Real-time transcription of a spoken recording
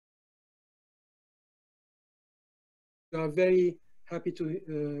We are very happy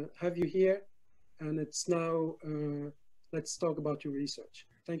to have you here. And it's now, let's talk about your research.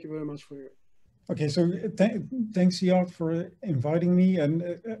 Thank you very much for your... Okay, so thanks, Ziad, for inviting me,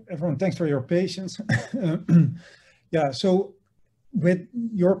 and everyone, thanks for your patience. Yeah, so with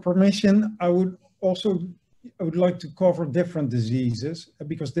your permission, I would like to cover different diseases,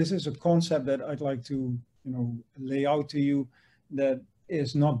 because this is a concept that I'd like to, lay out to you that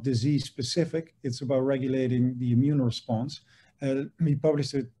is not disease specific. It's about regulating the immune response. We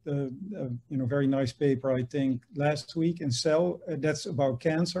published a very nice paper, I think, last week in Cell, that's about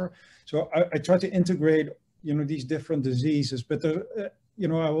cancer. So I try to integrate, these different diseases, but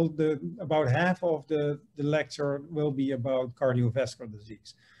about half of the lecture will be about cardiovascular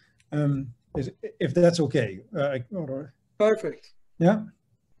disease. If that's okay. Perfect. Yeah.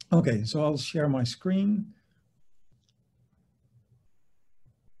 Okay, so I'll share my screen.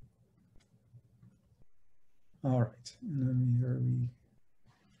 All right, and then here we,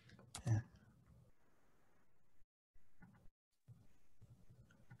 yeah.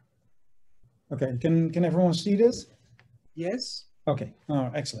 Okay, can everyone see this? Yes. Okay,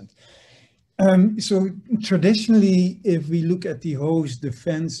 oh, excellent. So traditionally, if we look at the host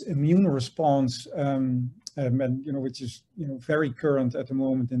defense immune response, which is very current at the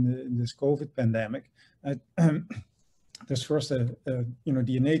moment in this COVID pandemic, there's first the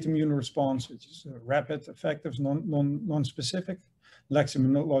innate immune response, which is rapid, effective, non-specific, lacks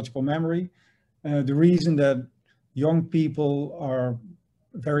immunological memory. The reason that young people are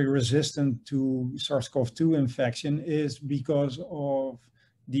very resistant to SARS-CoV-2 infection is because of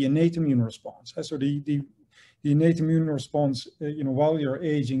the innate immune response. So the innate immune response, while you're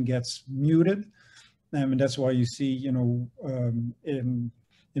aging, gets muted, and that's why you see,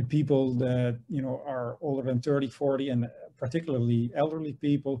 in people that are older than 30, 40, and particularly elderly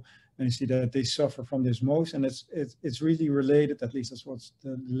people, and you see that they suffer from this most, and it's really related, at least that's what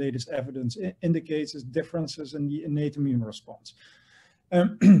the latest evidence indicates, is differences in the innate immune response.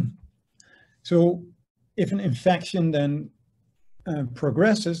 So if an infection then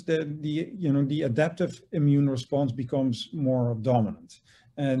progresses, then the adaptive immune response becomes more dominant,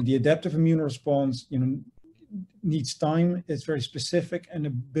 and the adaptive immune response needs time, it's very specific, and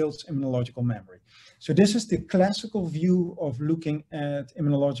it builds immunological memory. So this is the classical view of looking at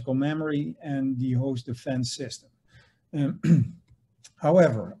immunological memory and the host defense system.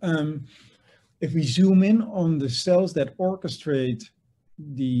 However, if we zoom in on the cells that orchestrate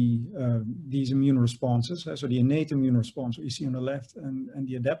these immune responses, so the innate immune response, what you see on the left, and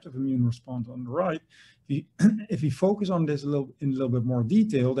the adaptive immune response on the right, if we focus on this in a little bit more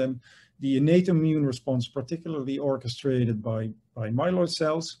detail, then the innate immune response, particularly orchestrated by myeloid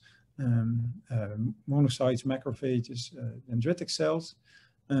cells, monocytes, macrophages, dendritic cells,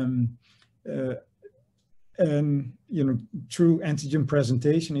 and through antigen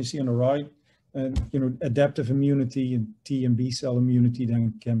presentation, you see on the right, adaptive immunity and T and B cell immunity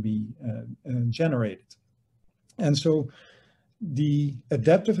then can be generated. And so the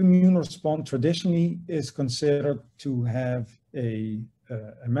adaptive immune response traditionally is considered to have a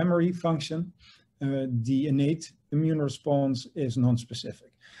memory function. The innate immune response is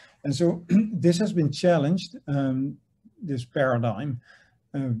non-specific. And so this has been challenged, this paradigm,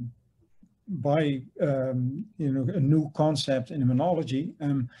 by a new concept in immunology,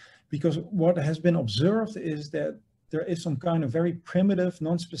 because what has been observed is that there is some kind of very primitive,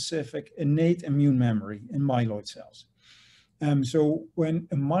 non-specific, innate immune memory in myeloid cells. So when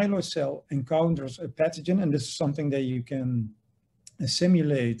a myeloid cell encounters a pathogen, and this is something that you can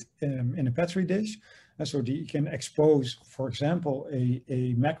simulate in a petri dish, so you can expose, for example,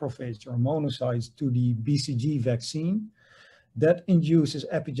 a macrophage or monocytes to the BCG vaccine, that induces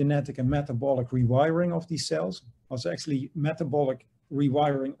epigenetic and metabolic rewiring of these cells. It's actually metabolic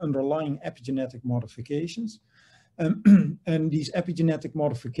rewiring underlying epigenetic modifications. And these epigenetic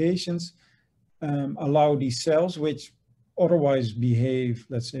modifications allow these cells, which otherwise behave,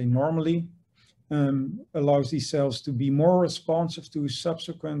 let's say, normally, allows these cells to be more responsive to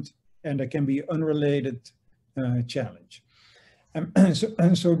subsequent, and there can be unrelated challenge.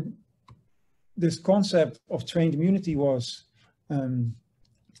 And so this concept of trained immunity was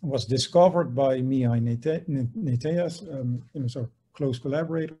discovered by Mihai Neteas, so close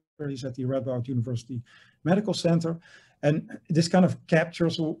collaborator. He's at the Radboud University Medical Center. And this kind of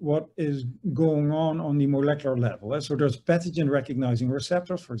captures what is going on the molecular level. So there's pathogen recognizing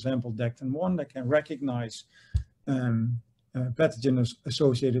receptors, for example, DECTIN-1, that can recognize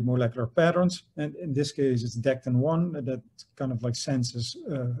pathogen-associated molecular patterns. And in this case, it's DECTIN-1 that kind of like senses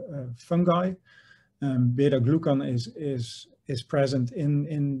fungi. Beta-glucan is present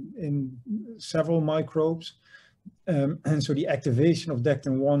in several microbes. And so the activation of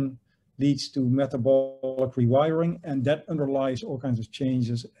dectin-1 leads to metabolic rewiring, and that underlies all kinds of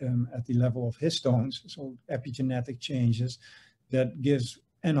changes at the level of histones, so epigenetic changes that gives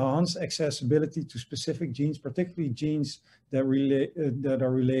enhanced accessibility to specific genes, particularly genes that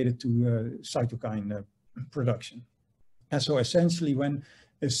are related to cytokine production. And so essentially when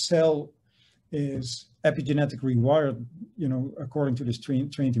a cell is epigenetic rewired, according to this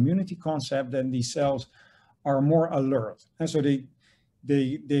trained immunity concept, then these cells are more alert. And so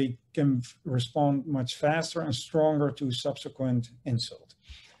they can respond much faster and stronger to subsequent insult.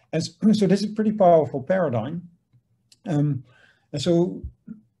 And so this is a pretty powerful paradigm. And so,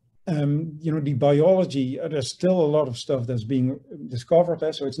 the biology, there's still a lot of stuff that's being discovered.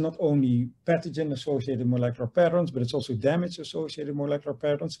 So it's not only pathogen-associated molecular patterns, but it's also damage-associated molecular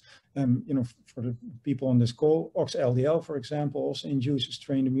patterns. For the people on this call, OX-LDL, for example, also induces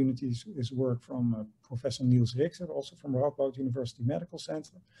trained immunity. Is work from Professor Niels Richter, also from Radboud University Medical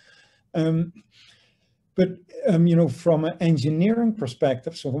Center. But from an engineering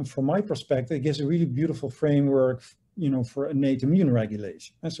perspective, so from my perspective, it gives a really beautiful framework for innate immune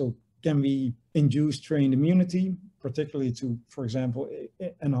regulation. And so can we induce trained immunity, particularly to, for example,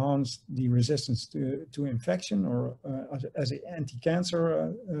 enhance the resistance to infection or as an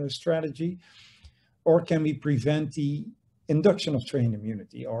anti-cancer strategy? Or can we prevent the induction of trained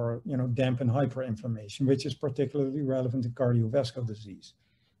immunity or, dampen hyperinflammation, which is particularly relevant in cardiovascular disease?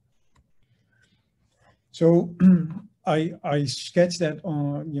 So I sketched that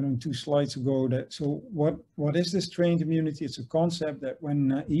on, 2 slides ago. So what is this trained immunity? It's a concept that when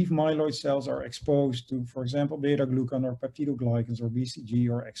naive myeloid cells are exposed to, for example, beta-glucan or peptidoglycans or BCG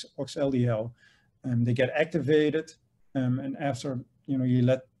or OX-LDL, they get activated, and after you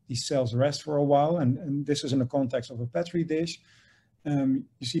let these cells rest for a while, and this is in the context of a Petri dish. You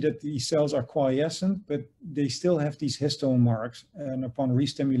see that these cells are quiescent, but they still have these histone marks. And upon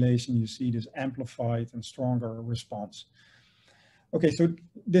restimulation, you see this amplified and stronger response. Okay, so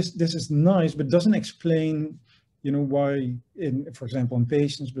this is nice, but doesn't explain, why, for example, in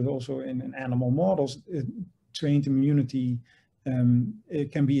patients, but also in animal models, trained immunity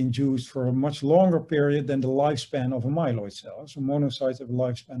it can be induced for a much longer period than the lifespan of a myeloid cell. So monocytes have a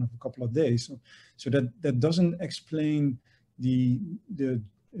lifespan of a couple of days. So that doesn't explain the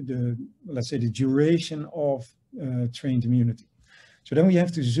let's say the duration of trained immunity. So then we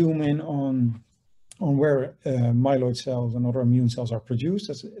have to zoom in on where myeloid cells and other immune cells are produced.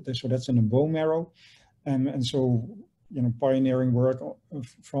 So that's in the bone marrow, and so pioneering work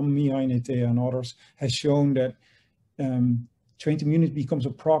from me, innate, and others has shown that trained immunity becomes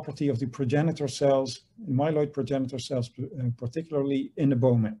a property of the progenitor cells, myeloid progenitor cells, particularly in the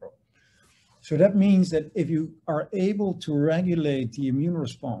bone marrow. So that means that if you are able to regulate the immune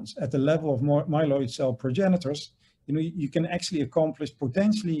response at the level of myeloid cell progenitors, you can actually accomplish,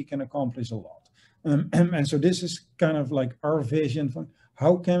 potentially you can accomplish a lot. And so this is kind of like our vision for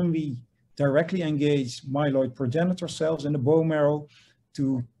how can we directly engage myeloid progenitor cells in the bone marrow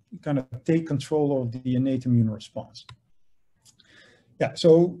to kind of take control of the innate immune response. Yeah,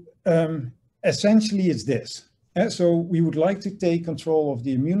 so essentially it's this. So we would like to take control of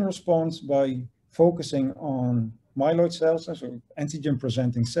the immune response by focusing on myeloid cells, so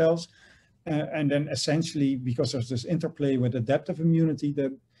antigen-presenting cells, and then essentially, because there's this interplay with adaptive immunity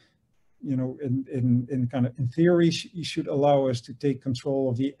that, in theory, should allow us to take control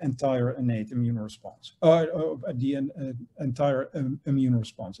of the entire innate immune response, entire immune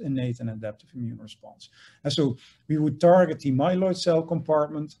response, innate and adaptive immune response. And so we would target the myeloid cell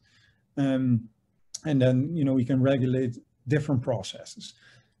compartment, and then, we can regulate different processes.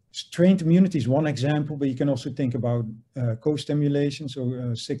 Trained immunity is one example, but you can also think about co-stimulation,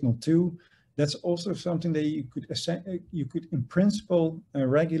 so signal 2. That's also something that you could in principle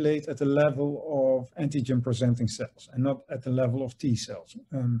regulate at the level of antigen-presenting cells and not at the level of T cells.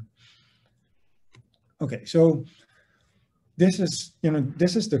 Okay, so this is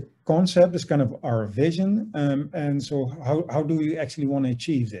the concept, this kind of our vision, and so how do we actually want to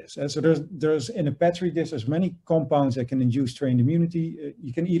achieve this? So there's in a Petri dish, there's many compounds that can induce trained immunity.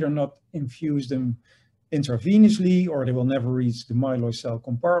 You can either not infuse them intravenously, or they will never reach the myeloid cell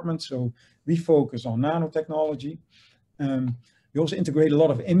compartment. So we focus on nanotechnology. We also integrate a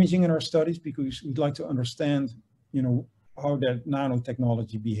lot of imaging in our studies because we'd like to understand, how that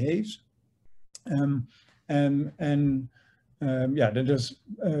nanotechnology behaves.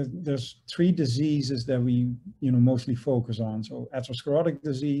 There's 3 diseases that we mostly focus on. So atherosclerotic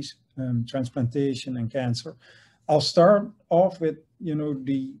disease, transplantation, and cancer. I'll start off with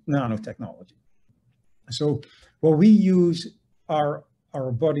the nanotechnology. So what we use are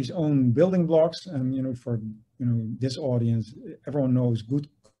our body's own building blocks. And for this audience, everyone knows good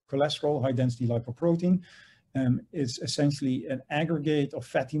cholesterol, high density lipoprotein. It's essentially an aggregate of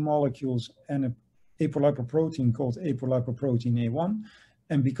fatty molecules and an apolipoprotein called apolipoprotein A1.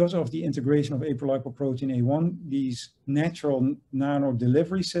 And because of the integration of apolipoprotein A1, these natural nano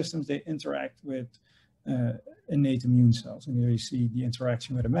delivery systems, they interact with innate immune cells. And here you see the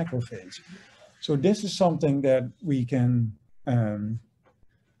interaction with a macrophage. So this is something that we can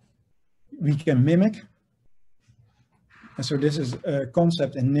mimic. And so this is a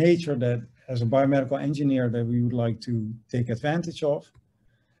concept in nature that, as a biomedical engineer, that we would like to take advantage of.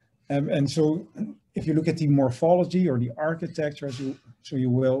 And so if you look at the morphology or the architecture, so you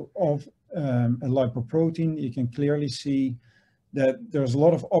will, of a lipoprotein, you can clearly see that there's a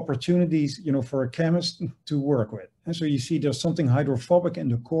lot of opportunities, for a chemist to work with. And so you see there's something hydrophobic in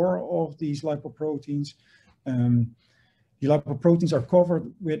the core of these lipoproteins. The lipoproteins are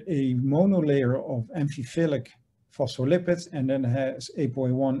covered with a monolayer of amphiphilic phospholipids, and then has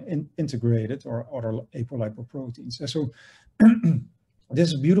ApoA1 integrated, or other apolipoproteins. And so this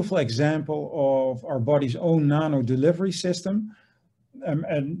is a beautiful example of our body's own nano delivery system.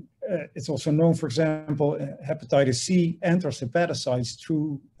 It's also known, for example, hepatitis C enters hepatocytes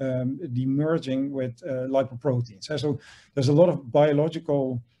through the merging with lipoproteins. And so there's a lot of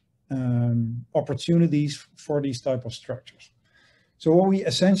biological opportunities for these type of structures. So what we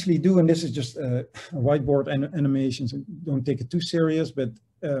essentially do, and this is just a whiteboard animation, so don't take it too serious, but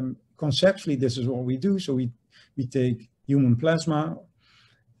conceptually this is what we do. So we take human plasma,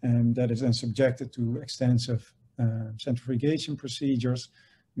 and that is then subjected to extensive centrifugation procedures.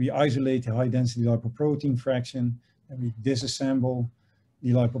 We isolate the high density lipoprotein fraction, and we disassemble the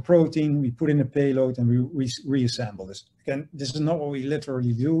lipoprotein, we put in a payload, and we reassemble this. Again, this is not what we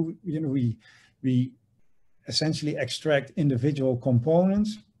literally do. We essentially extract individual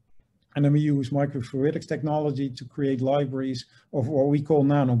components, and then we use microfluidics technology to create libraries of what we call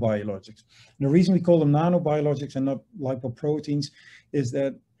nanobiologics. And the reason we call them nanobiologics and not lipoproteins is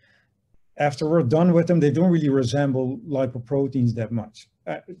that after we're done with them, they don't really resemble lipoproteins that much.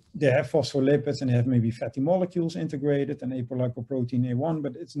 They have phospholipids and they have maybe fatty molecules integrated and apolipoprotein A1,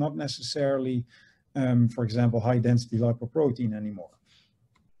 but it's not necessarily, for example, high density lipoprotein anymore.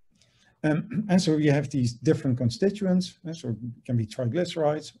 And so you have these different constituents. So it can be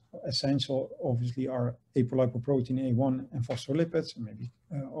triglycerides. Essential, obviously, are apolipoprotein A1 and phospholipids, and maybe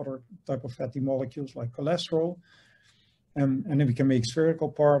other type of fatty molecules like cholesterol. And then we can make spherical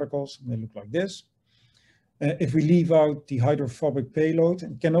particles. They look like this. If we leave out the hydrophobic payload,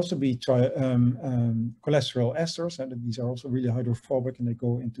 it can also be cholesterol esters. And these are also really hydrophobic, and they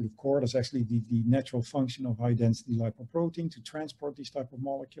go into the core. That's actually the natural function of high-density lipoprotein, to transport these type of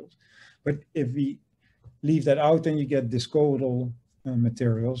molecules. But if we leave that out, then you get discoidal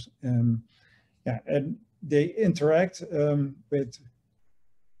materials. And they interact with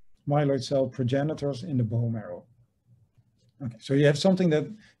myeloid cell progenitors in the bone marrow. Okay, so you have something that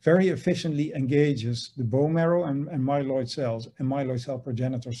very efficiently engages the bone marrow and myeloid cells and myeloid cell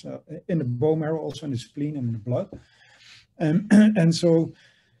progenitors in the bone marrow, also in the spleen and in the blood. And so,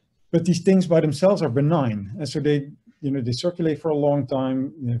 but these things by themselves are benign. And so they circulate for a long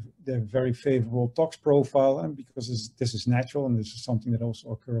time. They have very favorable tox profile, and because this is natural, and this is something that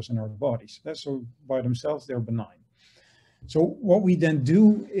also occurs in our bodies. So by themselves, they're benign. So what we then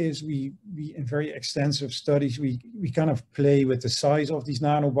do is we in very extensive studies, we kind of play with the size of these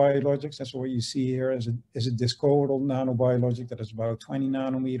nanobiologics. That's what you see here is a discoidal nanobiologic that is about 20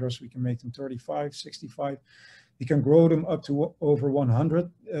 nanometers. We can make them 35, 65. We can grow them up to over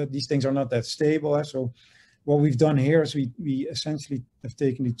 100. These things are not that stable. So what we've done here is we essentially have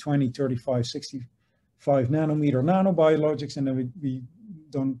taken the 20, 35, 65 nanometer nanobiologics, and then we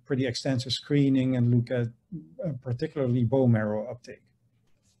done pretty extensive screening and look at particularly bone marrow uptake.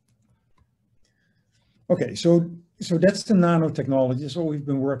 Okay, so that's the nanotechnology. So we've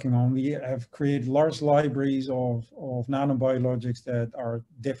been working on. We have created large libraries of nanobiologics that are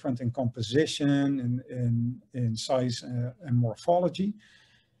different in composition, in size and morphology.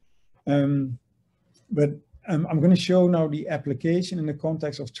 But I'm going to show now the application in the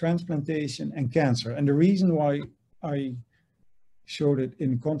context of transplantation and cancer. And the reason why I showed it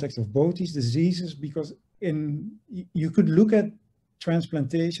in context of both these diseases, because you could look at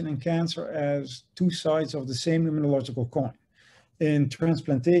transplantation and cancer as two sides of the same immunological coin. In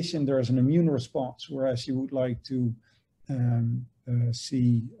transplantation, there is an immune response, whereas you would like to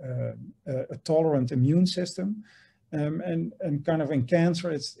see a tolerant immune system. And kind of in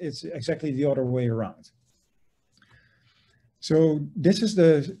cancer, it's exactly the other way around. So this is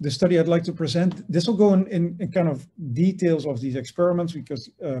the study I'd like to present. This will go in kind of details of these experiments because,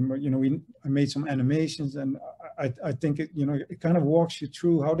 you know, I made some animations, and I think it, you know, it kind of walks you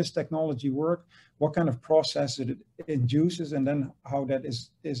through how this technology works, what kind of process it induces, and then how that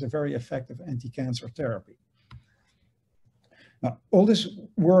is a very effective anti-cancer therapy. Now, all this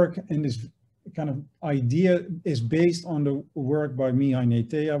work and this kind of idea is based on the work by me,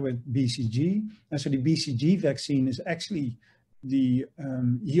 Innate, with BCG. And so the BCG vaccine is actually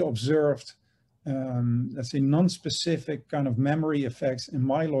he observed, let's say, non-specific kind of memory effects in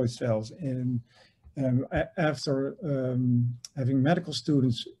myeloid cells after having medical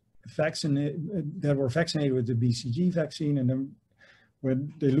students that were vaccinated with the BCG vaccine. And then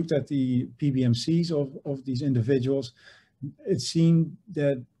when they looked at the PBMCs of these individuals, it seemed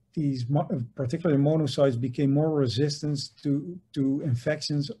that these particular monocytes became more resistant to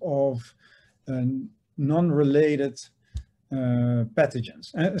infections of non-related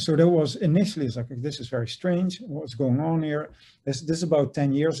pathogens. And so there was initially, it's like, this is very strange, what's going on here? This is about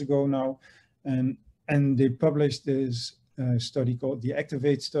 10 years ago now, and they published this study called the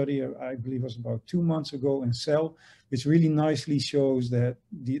Activate study, I believe it was about 2 months ago in Cell, which really nicely shows that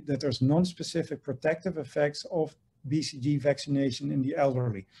there's non-specific protective effects of BCG vaccination in the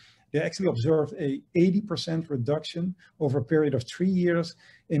elderly. They actually observed a 80% reduction over a period of 3 years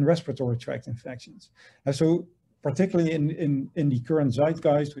in respiratory tract infections. And so particularly in the current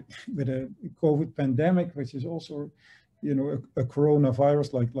zeitgeist with a COVID pandemic, which is also, you know, a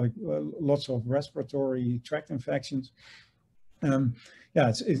coronavirus, like lots of respiratory tract infections.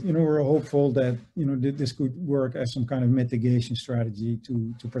 Yeah, you know, we're hopeful that, you know, this could work as some kind of mitigation strategy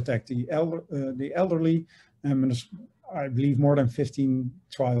to protect the elderly. And there's, I believe, more than 15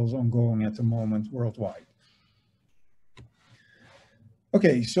 trials ongoing at the moment worldwide.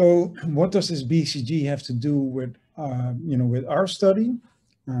 Okay, so what does this BCG have to do with, you know, with our study?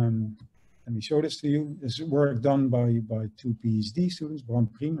 Let me show this to you. This is work done by 2 PhD students, Bram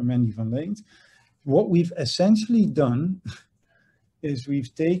Priem and Mandy van Leent. What we've essentially done is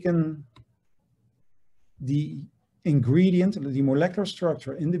we've taken the ingredient, the molecular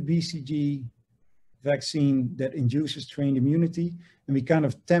structure in the BCG vaccine that induces trained immunity, and we kind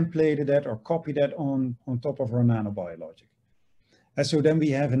of templated that or copied that on top of our nanobiologic. And so then we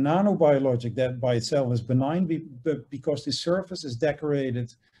have a nanobiologic that by itself is benign, but because the surface is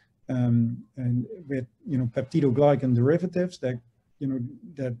decorated and with, you know, peptidoglycan derivatives that, you know,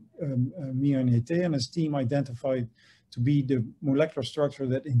 that Innate and his team identified to be the molecular structure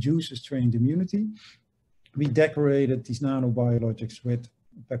that induces trained immunity, we decorated these nanobiologics with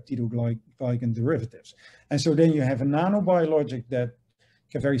peptidoglycan derivatives. And so then you have a nanobiologic that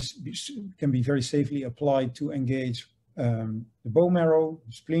can be very safely applied to engage the bone marrow,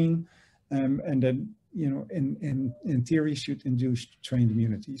 the spleen, and then, you know, in theory should induce trained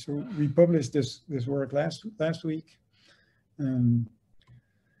immunity. So we published this work last week. And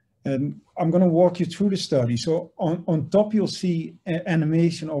I'm going to walk you through the study. So on top, you'll see an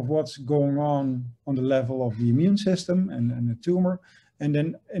animation of what's going on the level of the immune system and the tumor. And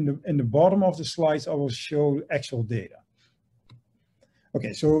then in the bottom of the slides, I will show actual data.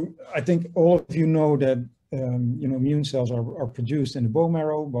 Okay, so I think all of you know that you know, immune cells are produced in the bone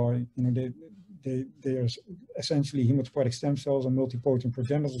marrow by, you know, they are essentially hematopoietic stem cells, and multipotent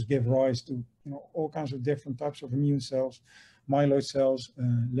progenitors give rise to, you know, all kinds of different types of immune cells, myeloid cells,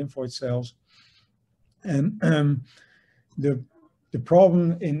 lymphoid cells. And the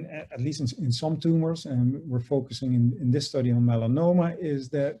problem at least in some tumors, and we're focusing in this study on melanoma, is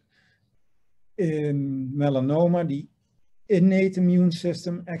that in melanoma, the innate immune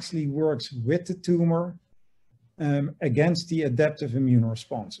system actually works with the tumor against the adaptive immune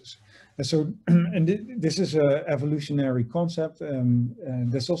responses. And so, and this is an evolutionary concept. And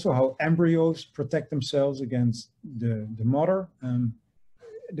that's also how embryos protect themselves against the mother.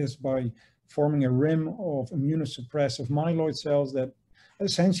 This by forming a rim of immunosuppressive myeloid cells that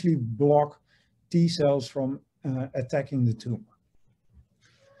essentially block T cells from attacking the tumor.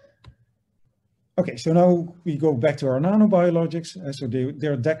 Okay, so now we go back to our nanobiologics. So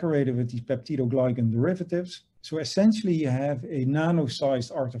they're decorated with these peptidoglycan derivatives. So essentially you have a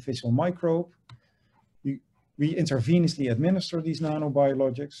nano-sized artificial microbe. We intravenously administer these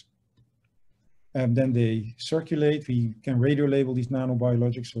nanobiologics. And then they circulate. We can radiolabel these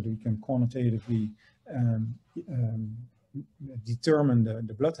nanobiologics so that we can quantitatively determine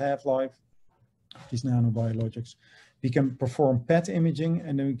the blood half-life of these nanobiologics. We can perform PET imaging,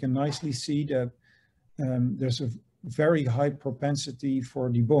 and then we can nicely see that there's a very high propensity for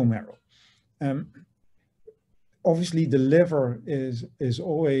the bone marrow. Obviously, the liver is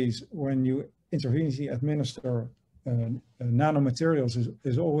always, when you intravenously administer nanomaterials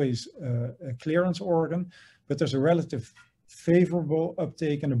is always a clearance organ, but there's a relative favorable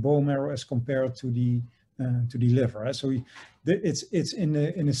uptake in the bone marrow as compared to the liver. So it's in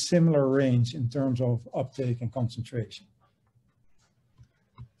a similar range in terms of uptake and concentration.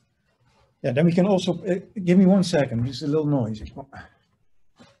 Yeah, then we can also, give me 1 second, it's a little noisy.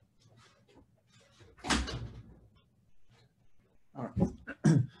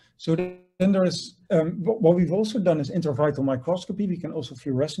 So then there is, what we've also done is intravital microscopy. We can also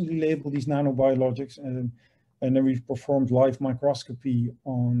fluorescently label these nanobiologics, and then we've performed live microscopy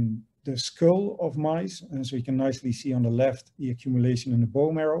on the skull of mice. And so you can nicely see on the left the accumulation in the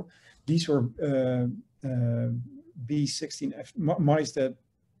bone marrow. These were B16F mice that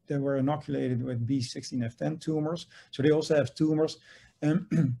were inoculated with B16F10 tumors. So they also have tumors.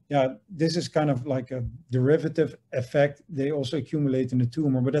 Yeah, this is kind of like a derivative effect. They also accumulate in the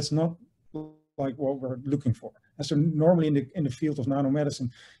tumor, but that's not like what we're looking for. And so normally in the field of nanomedicine,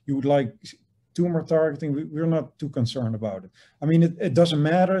 you would like tumor targeting. We're not too concerned about it. I mean, it doesn't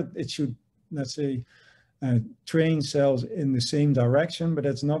matter. It should, let's say, train cells in the same direction, but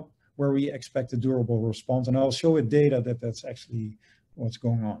that's not where we expect a durable response. And I'll show it data that's actually what's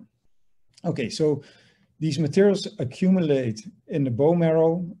going on. Okay, so these materials accumulate in the bone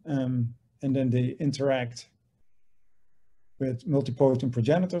marrow, and then they interact with multipotent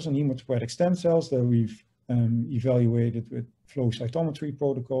progenitors and hematopoietic stem cells that we've evaluated with flow cytometry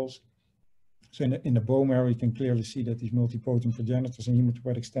protocols. So in the bone marrow, you can clearly see that these multipotent progenitors and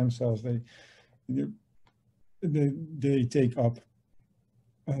hematopoietic stem cells, they take up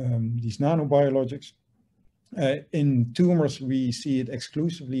these nanobiologics. In tumors, we see it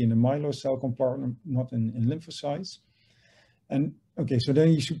exclusively in the myeloid cell compartment, not in lymphocytes. And okay, so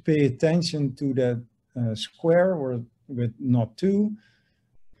then you should pay attention to that square with NOT2.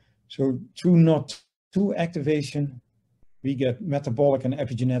 So through NOT2 activation, we get metabolic and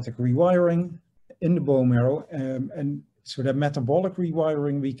epigenetic rewiring in the bone marrow. And so that metabolic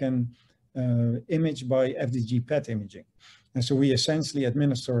rewiring we can image by FDG PET imaging. And so we essentially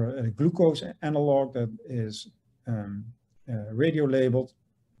administer a glucose analog that is radio labeled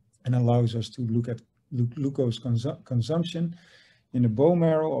and allows us to look at glucose consumption in the bone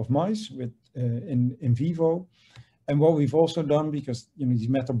marrow of mice with in vivo. And what we've also done, because these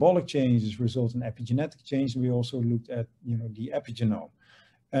metabolic changes result in epigenetic change, we also looked at the epigenome,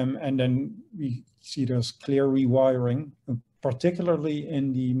 and then we see there's clear rewiring, particularly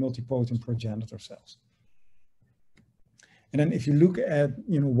in the multipotent progenitor cells. And then if you look at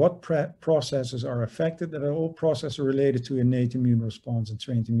what processes are affected, that are all processes related to innate immune response and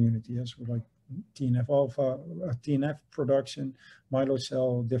trained immunity, as like TNF alpha, TNF production, myeloid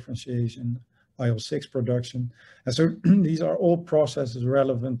cell differentiation, IL-6 production. And so these are all processes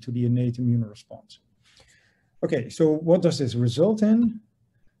relevant to the innate immune response. Okay, so what does this result in?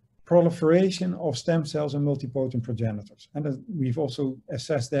 Proliferation of stem cells and multipotent progenitors. And we've also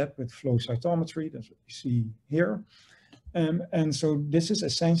assessed that with flow cytometry. That's what you see here. And so this is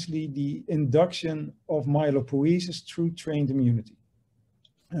essentially the induction of myelopoiesis through trained immunity.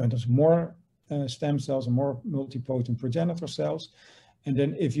 There's more stem cells and more multipotent progenitor cells. And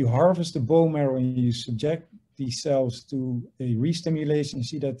then if you harvest the bone marrow and you subject these cells to a restimulation, you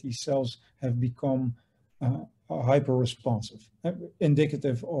see that these cells have become hyper-responsive,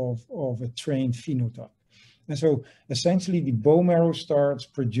 indicative of a trained phenotype. And so essentially the bone marrow starts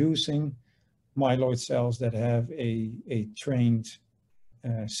producing myeloid cells that have a trained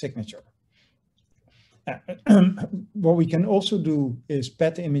signature. What we can also do is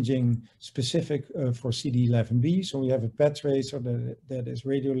PET imaging specific for CD11b. So we have a PET tracer that is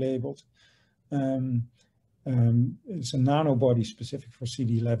radio labeled. It's a nanobody specific for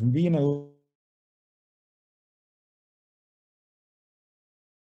CD11b, and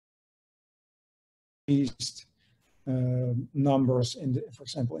numbers in for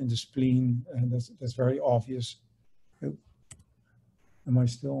example, in the spleen, and that's very obvious. Oh, am I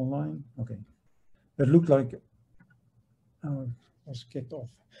still online? Okay. That looked like was kicked off.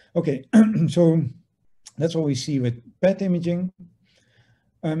 Okay, so that's what we see with PET imaging.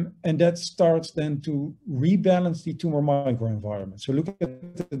 And that starts then to rebalance the tumor microenvironment. So look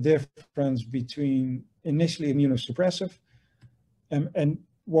at the difference between initially immunosuppressive and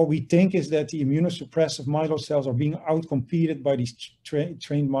what we think is that the immunosuppressive myeloid cells are being outcompeted by these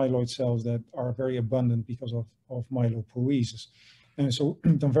trained myeloid cells that are very abundant because of myelopoiesis. And so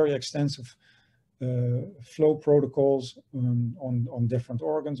done very extensive flow protocols on different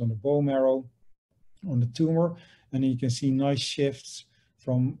organs, on the bone marrow, on the tumor, and you can see nice shifts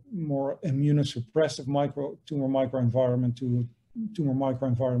from more immunosuppressive tumor microenvironment to tumor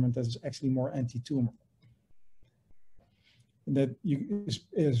microenvironment that is actually more anti-tumor. that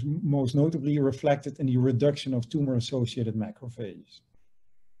is most notably reflected in the reduction of tumor-associated macrophages.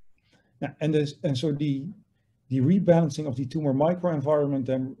 Now, and so the rebalancing of the tumor microenvironment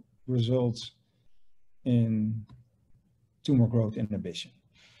then results in tumor growth inhibition.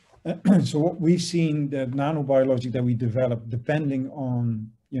 So what we've seen, that nanobiologic that we develop, depending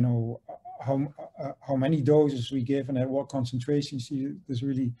on, you know, how many doses we give and at what concentrations, you see this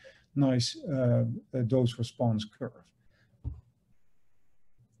really nice dose response curve.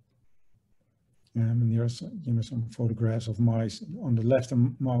 And there's, you know, some photographs of mice. On the left, a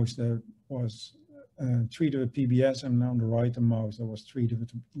mouse that was treated with PBS, and on the right, a mouse that was treated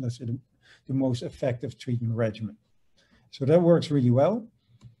with, let's say, the most effective treatment regimen. So that works really well.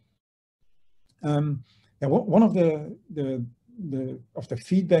 And one of the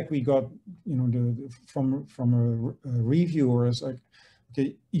feedback we got, you know, from a reviewer is like,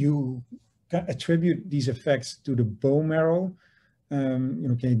 okay, you can attribute these effects to the bone marrow. You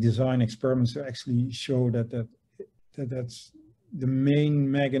know, can you design experiments to actually show that's the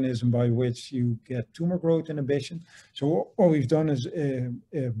main mechanism by which you get tumor growth inhibition. So what we've done is a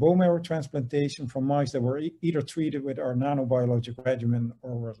bone marrow transplantation from mice that were either treated with our nanobiologic regimen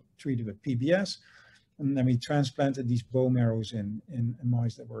or were treated with PBS. And then we transplanted these bone marrows in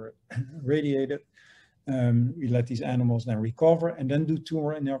mice that were radiated. We let these animals then recover and then do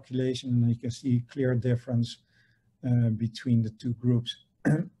tumor inoculation, and you can see a clear difference between the two groups,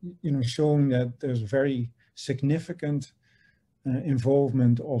 you know, showing that there's very significant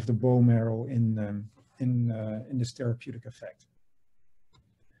involvement of the bone marrow in this therapeutic effect.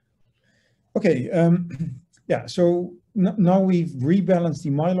 Okay, yeah, so now we've rebalanced the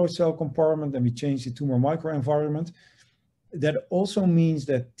myeloid cell compartment and we changed the tumor microenvironment. That also means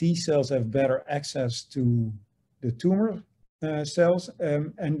that T cells have better access to the tumor cells,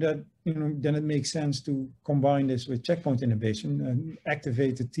 and that, you know, then it makes sense to combine this with checkpoint inhibition and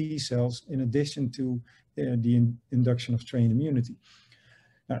activate the T cells in addition to the induction of trained immunity.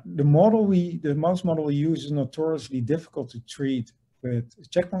 Now, the mouse model we use is notoriously difficult to treat with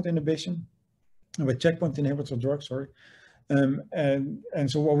checkpoint inhibition, with checkpoint inhibitor drugs, sorry. And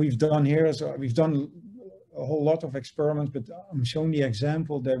so what we've done here is we've done a whole lot of experiments, but I'm showing the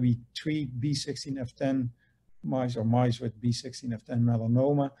example that we treat B16F10 mice or mice with B16F10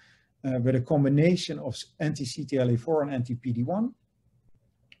 melanoma with a combination of anti-CTLA4 and anti-PD-1.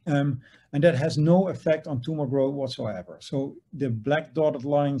 And that has no effect on tumor growth whatsoever. So the black dotted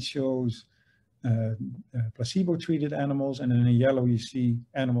line shows placebo-treated animals, and in yellow you see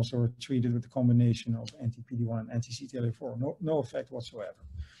animals that were treated with a combination of anti-PD-1 and anti-CTLA4. No effect whatsoever.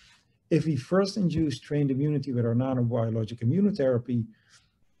 If we first induce trained immunity with our nanobiologic immunotherapy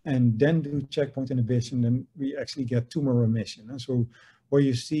and then do checkpoint inhibition, then we actually get tumor remission. And so what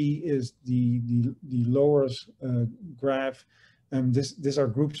you see is the lower graph. These are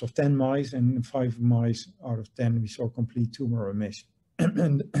groups of 10 mice, and 5 mice out of 10 we saw complete tumor remission.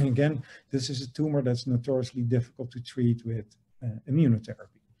 And again, this is a tumor that's notoriously difficult to treat with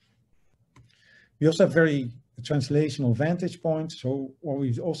immunotherapy. We also have very translational vantage points. So what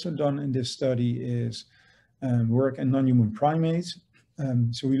we've also done in this study is work in non-human primates.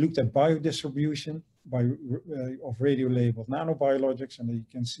 So we looked at biodistribution of radio-labeled nanobiologics, and you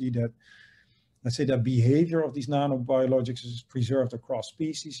can see that, let's say, the behavior of these nanobiologics is preserved across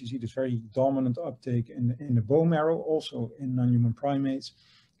species. You see this very dominant uptake in the bone marrow, also in non-human primates,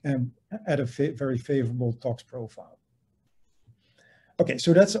 and at a very favorable tox profile. Okay,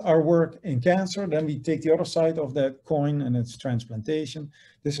 so that's our work in cancer. Then we take the other side of that coin, and it's transplantation.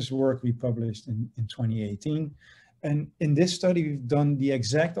 This is work we published in 2018. And in this study, we've done the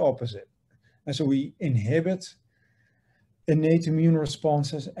exact opposite. And so we inhibit innate immune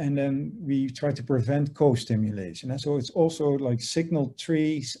responses, and then we try to prevent co-stimulation. And so it's also like signal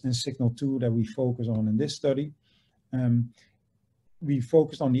 3 and signal 2 that we focus on in this study. We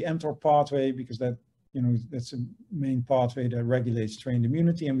focused on the mTOR pathway because that, you know, that's a main pathway that regulates trained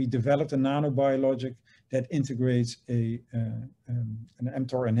immunity, and we developed a nanobiologic that integrates an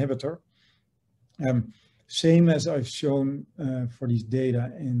mTOR inhibitor. Same as I've shown for these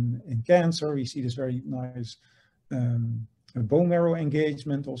data in cancer, we see this very nice bone marrow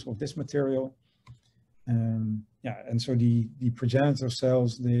engagement also of this material. Yeah, and so the progenitor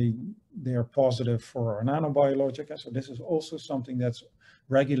cells, they are positive for our nanobiologic. So this is also something that's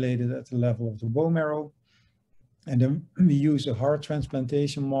regulated at the level of the bone marrow. And then we use a heart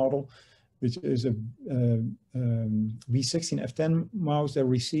transplantation model, which is a B16F10 mouse that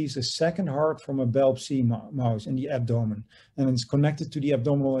receives a second heart from a BALB/C mouse in the abdomen, and it's connected to the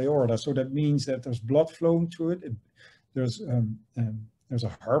abdominal aorta. So that means that there's blood flowing through it. There's a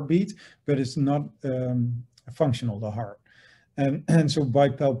heartbeat, but it's not functional, the heart. And so by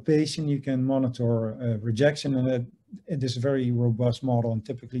palpation, you can monitor rejection, and it is a very robust model, and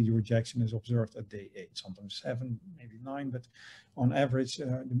typically the rejection is observed at day 8, sometimes 7, maybe 9, but on average,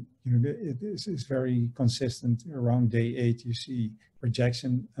 it is very consistent. Around day 8, you see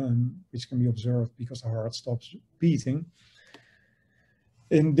rejection, which can be observed because the heart stops beating.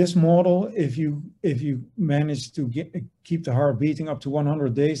 In this model, if you manage to keep the heart beating up to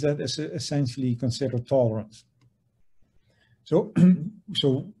 100 days, that is essentially considered tolerance. So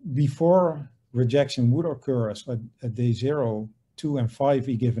before rejection would occur, so at day 0, 2, and 5,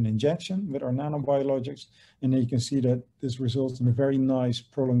 we give an injection with our nanobiologics, and then you can see that this results in a very nice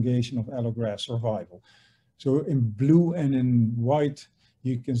prolongation of allograft survival. So in blue and in white,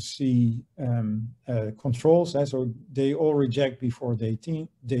 you can see controls, so they all reject before day 10,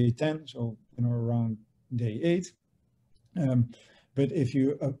 so around day 8. But if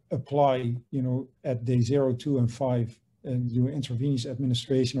you apply, at day 0, 2, and 5, and do intravenous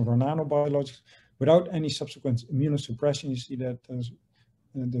administration of our nanobiologics without any subsequent immunosuppression, you see that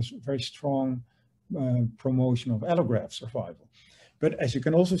there's very strong promotion of allograft survival. But as you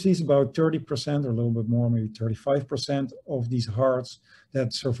can also see, it's about 30% or a little bit more, maybe 35% of these hearts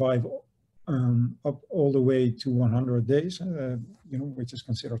that survive up all the way to 100 days, which is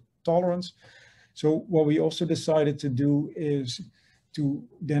considered tolerance. So what we also decided to do is to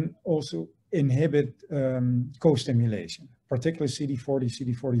then also inhibit co-stimulation, particularly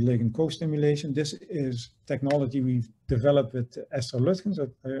CD40 ligand co-stimulation. This is technology we've developed with Esther Lutgens.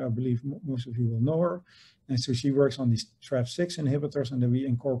 I believe most of you will know her. And so she works on these TRAP6 inhibitors, and then we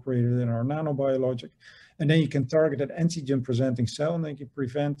incorporated it in our nanobiologic. And then you can target that antigen-presenting cell, and then you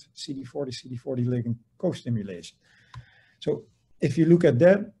prevent CD40 ligand co-stimulation. So if you look at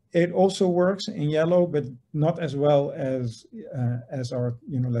that, it also works in yellow, but not as well as our,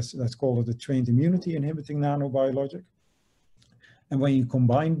 let's call it a trained immunity inhibiting nanobiologic. And when you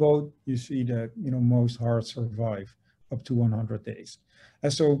combine both, you see that most hearts survive up to 100 days.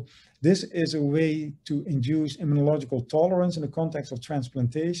 And so this is a way to induce immunological tolerance in the context of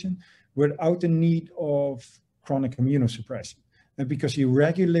transplantation without the need of chronic immunosuppression, and because you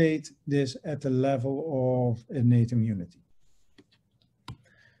regulate this at the level of innate immunity.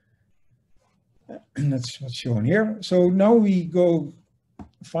 That's what's shown here. So now we'll go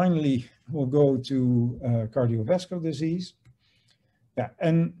to cardiovascular disease. Yeah,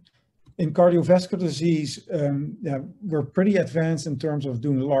 and in cardiovascular disease, we're pretty advanced in terms of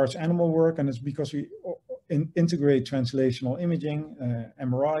doing large animal work, and it's because we integrate translational imaging,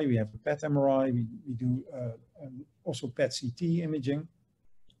 MRI. We have a PET MRI. We do also PET CT imaging.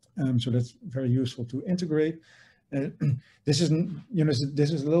 So that's very useful to integrate. This is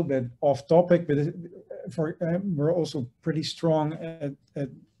a little bit off topic, but we're also pretty strong at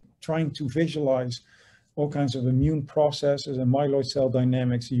trying to visualize all kinds of immune processes and myeloid cell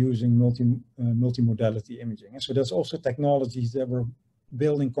dynamics using multimodality imaging. And so there's also technologies that we're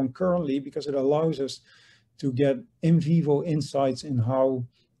building concurrently because it allows us to get in vivo insights in how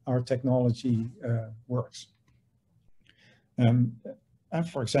our technology works. And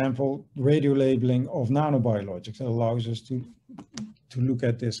for example, radiolabeling of nanobiologics that allows us to look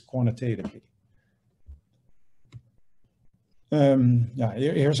at this quantitatively.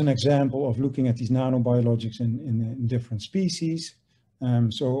 Here's an example of looking at these nanobiologics in different species.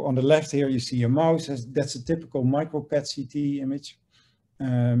 So on the left here, you see a mouse. That's a typical micro PET CT image.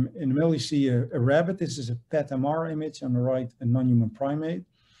 In the middle, you see a rabbit. This is a PET MR image. On the right, a non-human primate.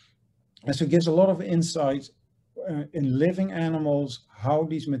 And so it gives a lot of insight in living animals, how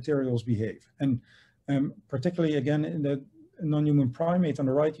these materials behave. And particularly, again, in the non-human primate on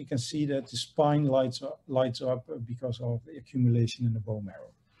the right, you can see that the spine lights up because of the accumulation in the bone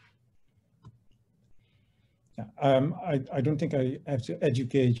marrow. I don't think I have to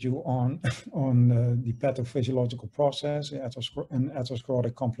educate you on the pathophysiological process and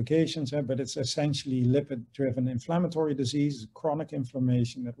atherosclerotic complications, but it's essentially lipid-driven inflammatory disease, chronic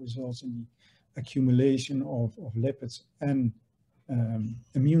inflammation that results in the accumulation of lipids and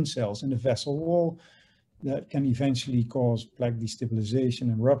immune cells in the vessel wall that can eventually cause plaque destabilization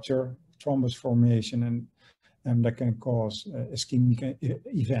and rupture, thrombus formation, and that can cause ischemic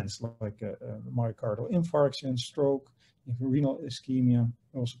events like myocardial infarction, stroke, renal ischemia,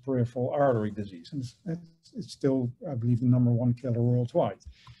 also peripheral artery disease. And it's still, I believe, the #1 killer worldwide.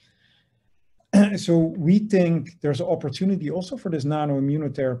 So we think there's an opportunity also for this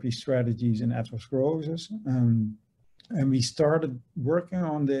nanoimmunotherapy strategies in atherosclerosis. And we started working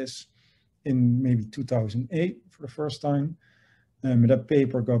on this in maybe 2008 for the first time. That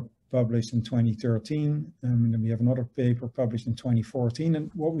paper got published in 2013. And then we have another paper published in 2014. And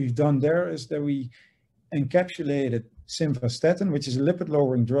what we've done there is that we encapsulated simvastatin, which is a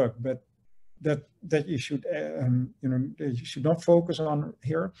lipid-lowering drug, but that you should you should not focus on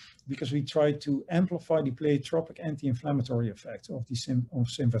here, because we try to amplify the pleiotropic anti-inflammatory effects of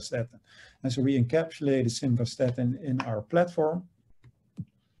simvastatin. And so we encapsulated simvastatin in our platform.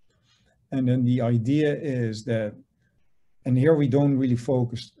 And then the idea is that, and here we don't really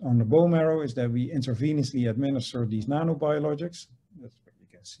focus on the bone marrow, is that we intravenously administer these nanobiologics. That's what you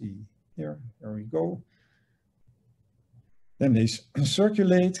can see here. There we go. Then they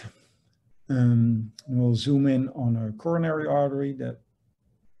circulate. We'll zoom in on a coronary artery that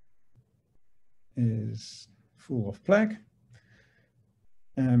is full of plaque.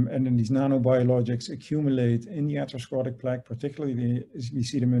 And then these nanobiologics accumulate in the atherosclerotic plaque, particularly we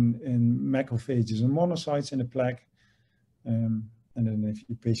see them in macrophages and monocytes in the plaque. And then if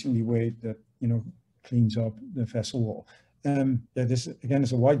you patiently wait, that cleans up the vessel wall. This again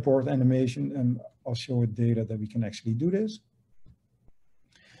is a whiteboard animation, and I'll show it data that we can actually do this.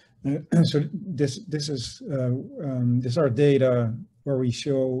 So this is our data where we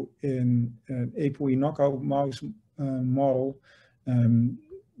show in an ApoE knockout mouse model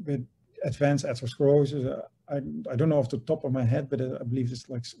with advanced atherosclerosis. I don't know off the top of my head, but I believe it's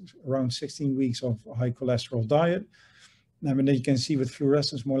like around 16 weeks of high cholesterol diet. And then you can see with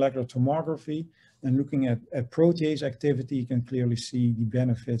fluorescence molecular tomography and looking at protease activity, you can clearly see the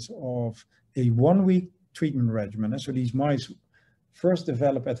benefits of a 1-week treatment regimen. And so these mice first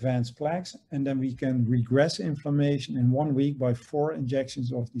develop advanced plaques, and then we can regress inflammation in 1 week by 4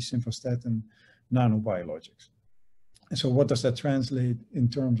 injections of the simvastatin nanobiologics. And so what does that translate in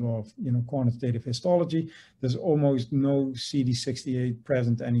terms of quantitative histology? There's almost no CD68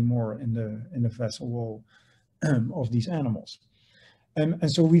 present anymore in the vessel wall of these animals. And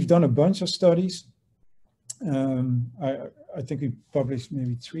so we've done a bunch of studies. I think we published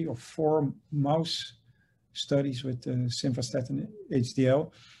maybe 3 or 4 mouse studies with simvastatin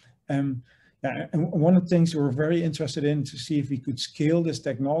HDL. And one of the things we were very interested in to see if we could scale this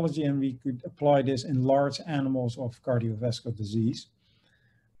technology and we could apply this in large animals of cardiovascular disease.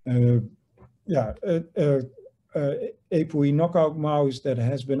 ApoE knockout mouse that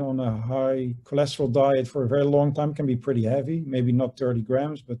has been on a high cholesterol diet for a very long time can be pretty heavy, maybe not 30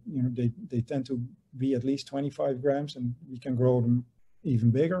 grams, but they tend to be at least 25 grams, and we can grow them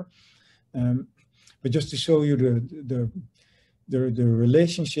even bigger. But just to show you the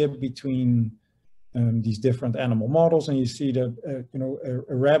relationship between these different animal models, and you see that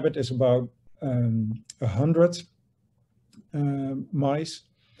a rabbit is about 100 mice,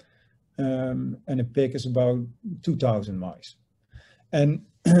 and a pig is about 2,000 mice. And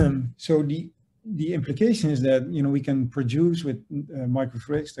so the implication is that we can produce with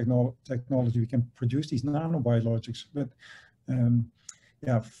microfluidics technology, we can produce these nanobiologics, but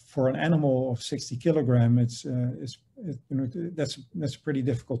for an animal of 60 kilograms, that's a pretty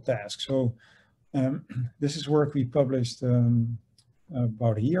difficult task. So this is work we published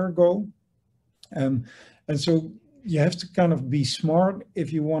about a year ago, and so you have to kind of be smart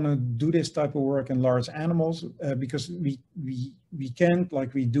if you want to do this type of work in large animals, because we can't,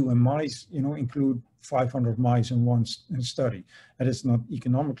 like we do in mice, include 500 mice in one study. That is not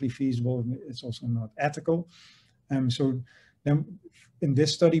economically feasible. It's also not ethical. So then in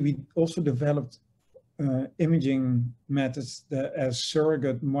this study, we also developed imaging methods as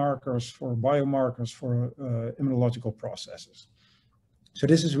surrogate markers for biomarkers for immunological processes. So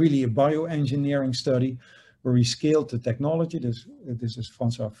this is really a bioengineering study where we scaled the technology. This is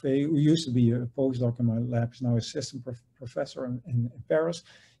François Fay, who used to be a postdoc in my lab, is now assistant professor in Paris.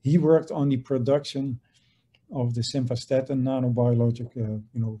 He worked on the production of the simvastatin nanobiologic,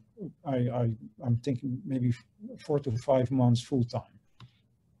 I'm thinking maybe 4 to 5 months full time.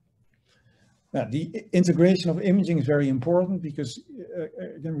 Now, the integration of imaging is very important because,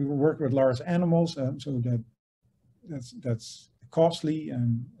 again, we work with large animals, so that's costly,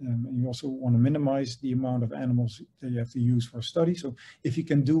 and you also want to minimize the amount of animals that you have to use for a study. So if you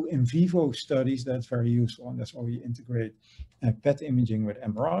can do in vivo studies, that's very useful, and that's why we integrate PET imaging with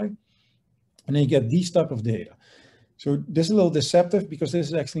MRI. And then you get these type of data. So this is a little deceptive because this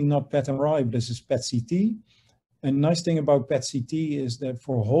is actually not PET MRI, but this is PET CT. And the nice thing about PET CT is that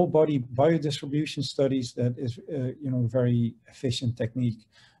for whole body biodistribution studies, that is a very efficient technique.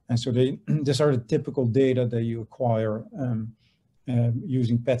 And so these are the typical data that you acquire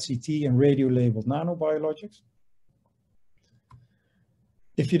using PET CT and radio-labeled nanobiologics.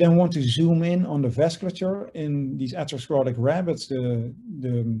 If you then want to zoom in on the vasculature in these atherosclerotic rabbits,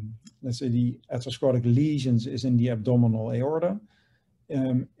 let's say the atherosclerotic lesions is in the abdominal aorta.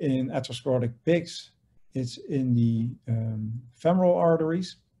 In atherosclerotic pigs, it's in the femoral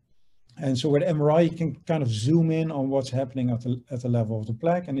arteries. And so with MRI, you can kind of zoom in on what's happening at the level of the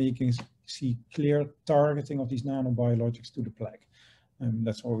plaque, and then you can see clear targeting of these nanobiologics to the plaque. And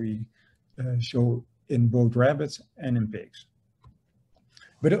that's what we show in both rabbits and in pigs.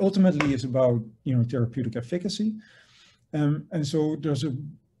 But it ultimately is about, therapeutic efficacy. And so there's a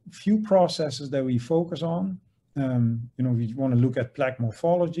few processes that we focus on. We want to look at plaque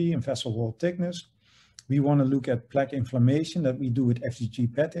morphology and vessel wall thickness. We want to look at plaque inflammation that we do with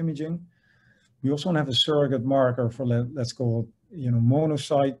FDG PET imaging. We also want to have a surrogate marker for, let's call it,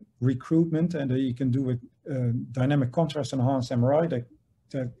 monocyte recruitment, and that you can do with dynamic contrast enhanced MRI.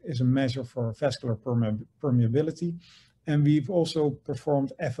 That is a measure for vascular permeability. And we've also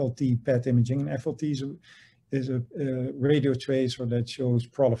performed FLT PET imaging. And FLT is a radio tracer that shows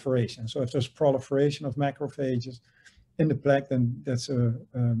proliferation. So if there's proliferation of macrophages in the plaque, then that's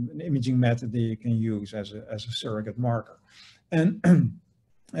an imaging method that you can use as a surrogate marker. And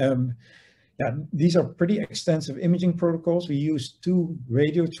these are pretty extensive imaging protocols. We use 2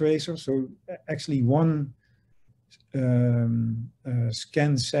 radio tracers. So actually one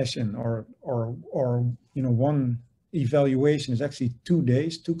scan session or one evaluation is actually 2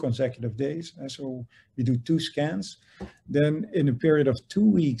 days, 2 consecutive days. And so we do 2 scans. Then in a period of 2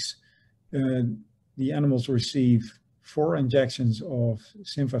 weeks, the animals receive 4 injections of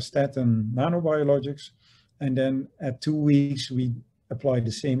simvastatin nanobiologics. And then at 2 weeks, we apply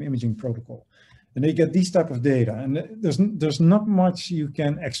the same imaging protocol. And they get these type of data. And there's not much you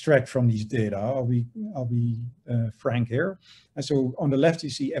can extract from these data. I'll be frank here. And so on the left, you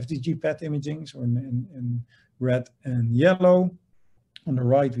see FDG PET imaging, so in red and yellow. On the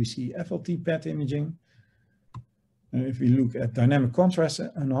right, we see FLT PET imaging. And if we look at dynamic contrast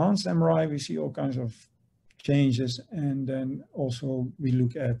enhanced MRI, we see all kinds of changes. And then also we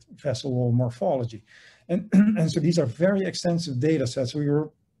look at vessel wall morphology. And so these are very extensive data sets. So we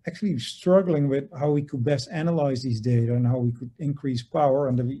were actually struggling with how we could best analyze these data and how we could increase power,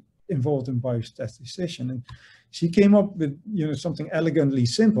 and then we involved in biostatistician. And she came up with something elegantly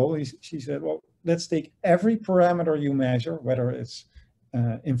simple. She said, well, let's take every parameter you measure, whether it's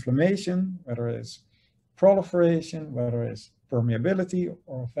inflammation, whether it's proliferation, whether it's permeability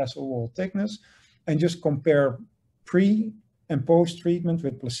or vessel wall thickness, and just compare pre and post-treatment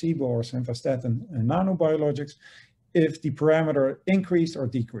with placebo or simvastatin and nanobiologics if the parameter increased or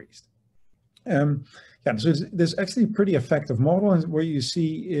decreased. So there's actually a pretty effective model, and what you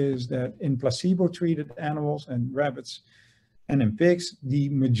see is that in placebo-treated animals and rabbits and in pigs, the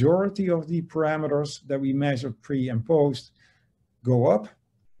majority of the parameters that we measured pre and post go up,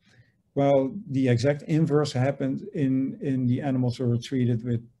 while the exact inverse happened in the animals who were treated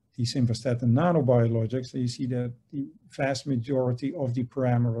with the simvastatin nanobiologics. So you see that the vast majority of the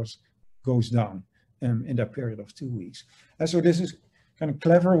parameters goes down in that period of 2 weeks. And so this is kind of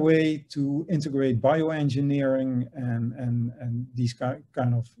clever way to integrate bioengineering and these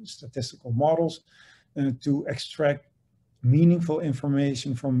kind of statistical models to extract meaningful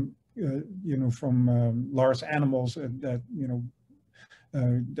information from large animals that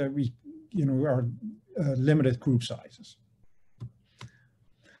we are limited group sizes.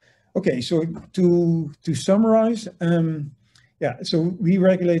 Okay, so to summarize, so we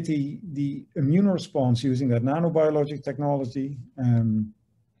regulate the immune response using that nanobiologic technology.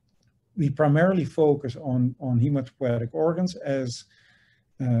 We primarily focus on hematopoietic organs as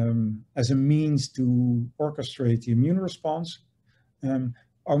a means to orchestrate the immune response.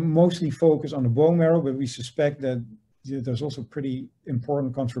 Are mostly focused on the bone marrow, but we suspect that there's also pretty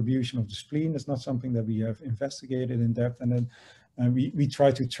important contribution of the spleen. It's not something that we have investigated in depth, and then we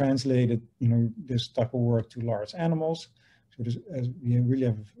try to translate it, this type of work to large animals. So we really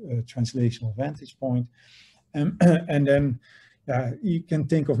have a translational vantage point. And then you can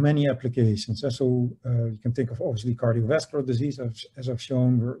think of many applications. So you can think of obviously cardiovascular disease, as I've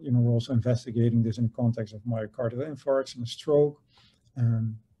shown. We're also investigating this in the context of myocardial infarcts and stroke,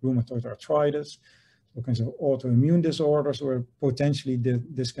 rheumatoid arthritis, all kinds of autoimmune disorders where potentially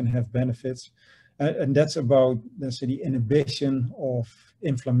this can have benefits. And that's about, let's say, the inhibition of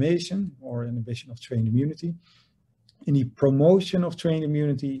inflammation or inhibition of trained immunity. In the promotion of trained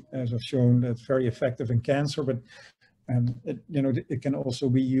immunity, as I've shown, that's very effective in cancer, but it can also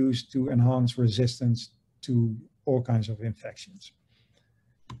be used to enhance resistance to all kinds of infections.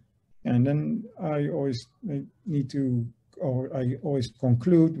 And then I always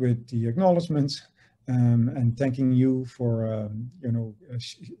conclude with the acknowledgements and thanking you for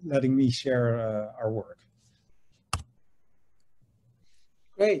letting me share our work.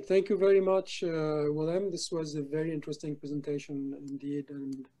 Great, thank you very much, Willem. This was a very interesting presentation indeed,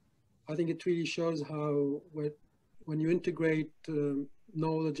 and I think it really shows how when you integrate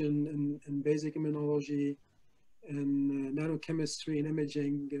knowledge in basic immunology and nanochemistry and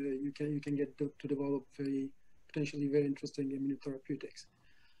imaging, you can get to develop potentially very interesting immunotherapeutics.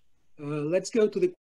 Let's go to the